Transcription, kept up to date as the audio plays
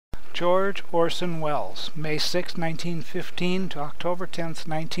George Orson Welles, May 6, 1915 to October 10,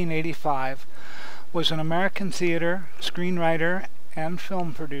 1985, was an American theater, screenwriter, and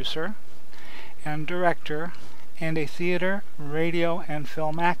film producer, and director, and a theater, radio, and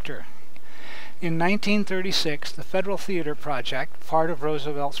film actor. In 1936, the Federal Theater Project, part of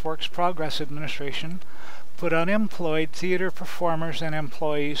Roosevelt's Works Progress Administration, put unemployed theater performers and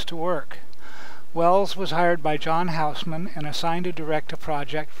employees to work. Welles was hired by John Houseman and assigned to direct a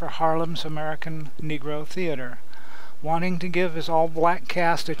project for Harlem's American Negro Theater. Wanting to give his all-black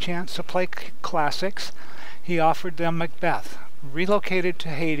cast a chance to play classics, he offered them Macbeth, relocated to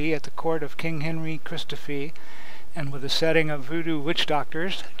Haiti at the court of King Henry Christophe, and with a setting of voodoo witch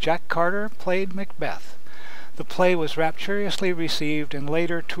doctors, Jack Carter played Macbeth. The play was rapturously received and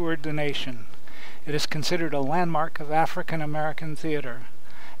later toured the nation. It is considered a landmark of African American theater.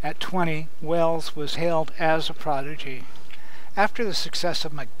 At 20, Welles was hailed as a prodigy. After the success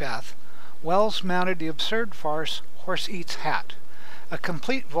of Macbeth, Welles mounted the absurd farce Horse Eats Hat, a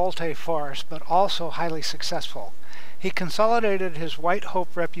complete volte-farce but also highly successful. He consolidated his White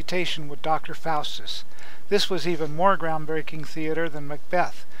Hope reputation with Dr. Faustus. This was even more groundbreaking theater than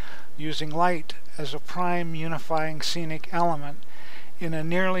Macbeth, using light as a prime unifying scenic element in a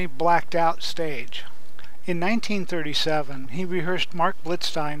nearly blacked-out stage. In 1937, he rehearsed Mark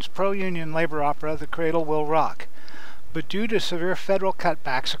Blitzstein's pro-union labor opera The Cradle Will Rock, but due to severe federal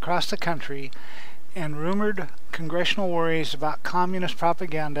cutbacks across the country and rumored congressional worries about communist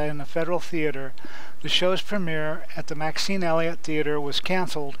propaganda in the federal theater, the show's premiere at the Maxine Elliott Theater was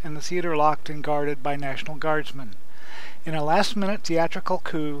canceled and the theater locked and guarded by National Guardsmen. In a last-minute theatrical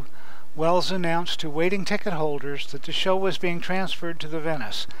coup, Welles announced to waiting ticket holders that the show was being transferred to the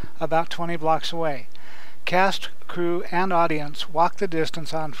Venice, about 20 blocks away. Cast, crew, and audience walked the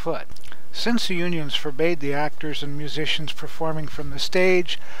distance on foot. Since the unions forbade the actors and musicians performing from the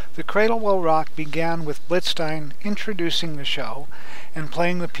stage, The Cradle Will Rock began with Blitzstein introducing the show and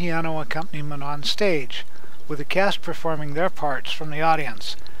playing the piano accompaniment on stage, with the cast performing their parts from the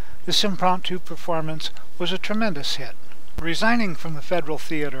audience. This impromptu performance was a tremendous hit. Resigning from the Federal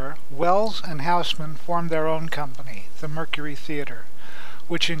Theater, Welles and Houseman formed their own company, the Mercury Theater,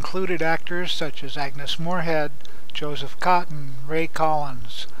 which included actors such as Agnes Moorehead, Joseph Cotton, Ray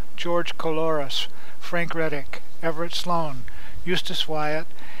Collins, George Coulouris, Frank Reddick, Everett Sloane, Eustace Wyatt,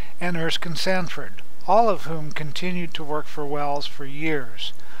 and Erskine Sanford, all of whom continued to work for Welles for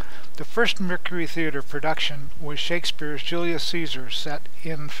years. The first Mercury Theater production was Shakespeare's Julius Caesar, set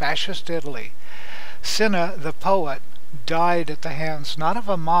in fascist Italy. Cinna, the poet, died at the hands not of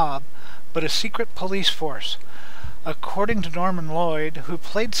a mob, but a secret police force. According to Norman Lloyd, who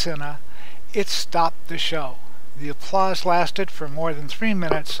played Cinna, it stopped the show. The applause lasted for more than 3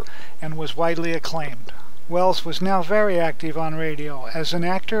 minutes and was widely acclaimed. Welles was now very active on radio as an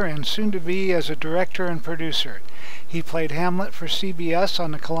actor and soon to be as a director and producer. He played Hamlet for CBS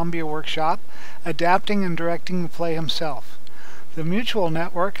on the Columbia Workshop, adapting and directing the play himself. The Mutual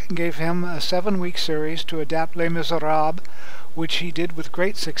Network gave him a 7-week series to adapt Les Miserables, which he did with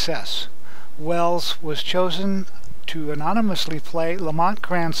great success. Welles was chosen to anonymously play Lamont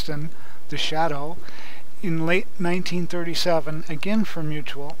Cranston, the Shadow, in late 1937, again for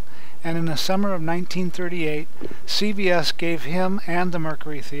Mutual, and in the summer of 1938, CBS gave him and the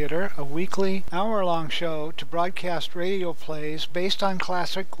Mercury Theater a weekly, hour-long show to broadcast radio plays based on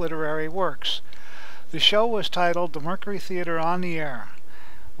classic literary works. The show was titled The Mercury Theater on the Air,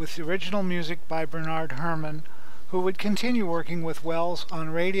 with the original music by Bernard Herrmann, who would continue working with Welles on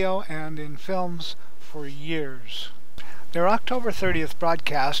radio and in films for years. Their October 30th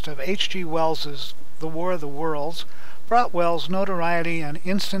broadcast of H.G. Wells's The War of the Worlds brought Welles notoriety and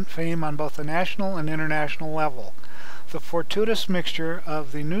instant fame on both the national and international level. The fortuitous mixture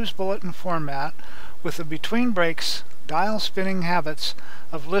of the news bulletin format with the between breaks, dial-spinning habits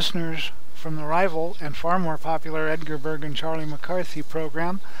of listeners from the rival and far more popular Edgar Berg and Charlie McCarthy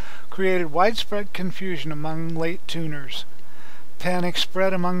program created widespread confusion among late tuners. Panic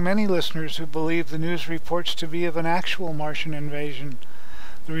spread among many listeners who believed the news reports to be of an actual Martian invasion.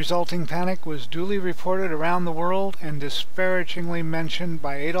 The resulting panic was duly reported around the world and disparagingly mentioned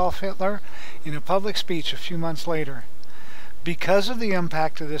by Adolf Hitler in a public speech a few months later. Because of the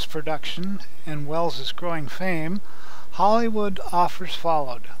impact of this production and Wells's growing fame, Hollywood offers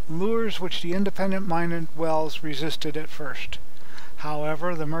followed, lures which the independent-minded Welles resisted at first.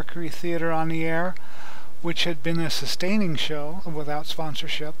 However, the Mercury Theater on the Air, which had been a sustaining show without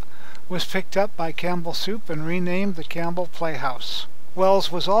sponsorship, was picked up by Campbell Soup and renamed the Campbell Playhouse.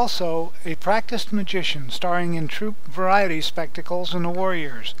 Welles was also a practiced magician, starring in troupe variety spectacles in the war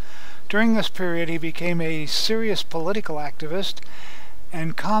years. During this period, he became a serious political activist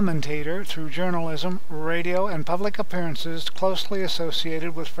and commentator through journalism, radio, and public appearances closely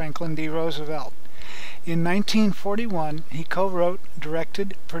associated with Franklin D. Roosevelt. In 1941, he co-wrote,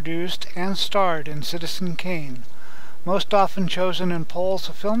 directed, produced, and starred in Citizen Kane, most often chosen in polls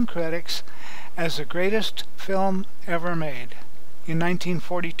of film critics as the greatest film ever made. In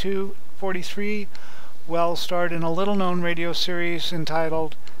 1942-43, Wells starred in a little-known radio series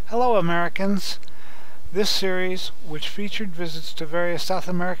entitled Hello, Americans. This series, which featured visits to various South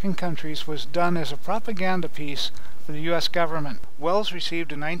American countries, was done as a propaganda piece for the U.S. government. Wells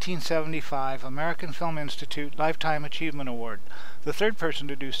received a 1975 American Film Institute Lifetime Achievement Award, the third person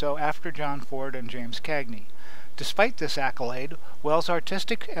to do so after John Ford and James Cagney. Despite this accolade, Wells'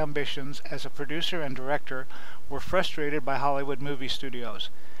 artistic ambitions as a producer and director were frustrated by Hollywood movie studios.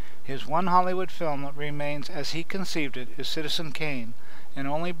 His one Hollywood film that remains as he conceived it is Citizen Kane, and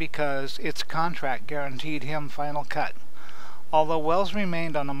only because its contract guaranteed him final cut. Although Wells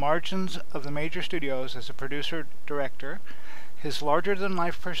remained on the margins of the major studios as a producer-director, his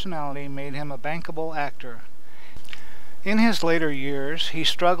larger-than-life personality made him a bankable actor. In his later years, he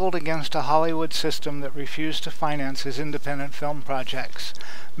struggled against a Hollywood system that refused to finance his independent film projects,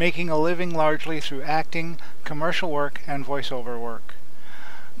 making a living largely through acting, commercial work, and voiceover work.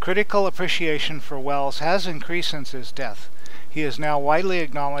 Critical appreciation for Wells has increased since his death. He is now widely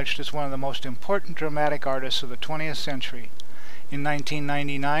acknowledged as one of the most important dramatic artists of the 20th century. In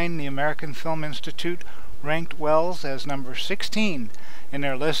 1999, the American Film Institute ranked Wells as number 16 in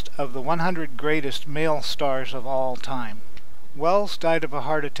their list of the 100 greatest male stars of all time. Wells died of a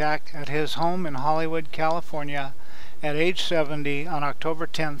heart attack at his home in Hollywood, California, at age 70 on October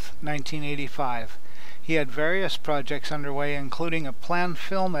 10, 1985. He had various projects underway, including a planned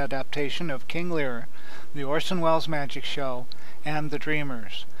film adaptation of King Lear, The Orson Welles Magic Show, and The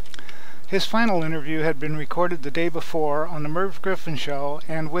Dreamers. His final interview had been recorded the day before on The Merv Griffin Show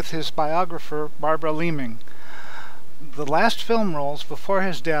and with his biographer Barbara Leeming. The last film roles before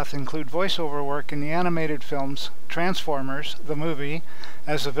his death include voiceover work in the animated films Transformers, the movie,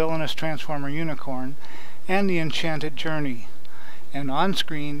 as the villainous Transformer Unicorn, and The Enchanted Journey, and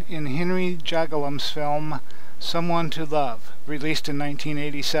on-screen in Henry Jagellam's film Someone to Love, released in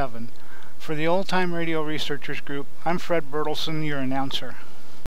 1987. For the Old Time Radio Researchers Group, I'm Fred Bertelson, your announcer.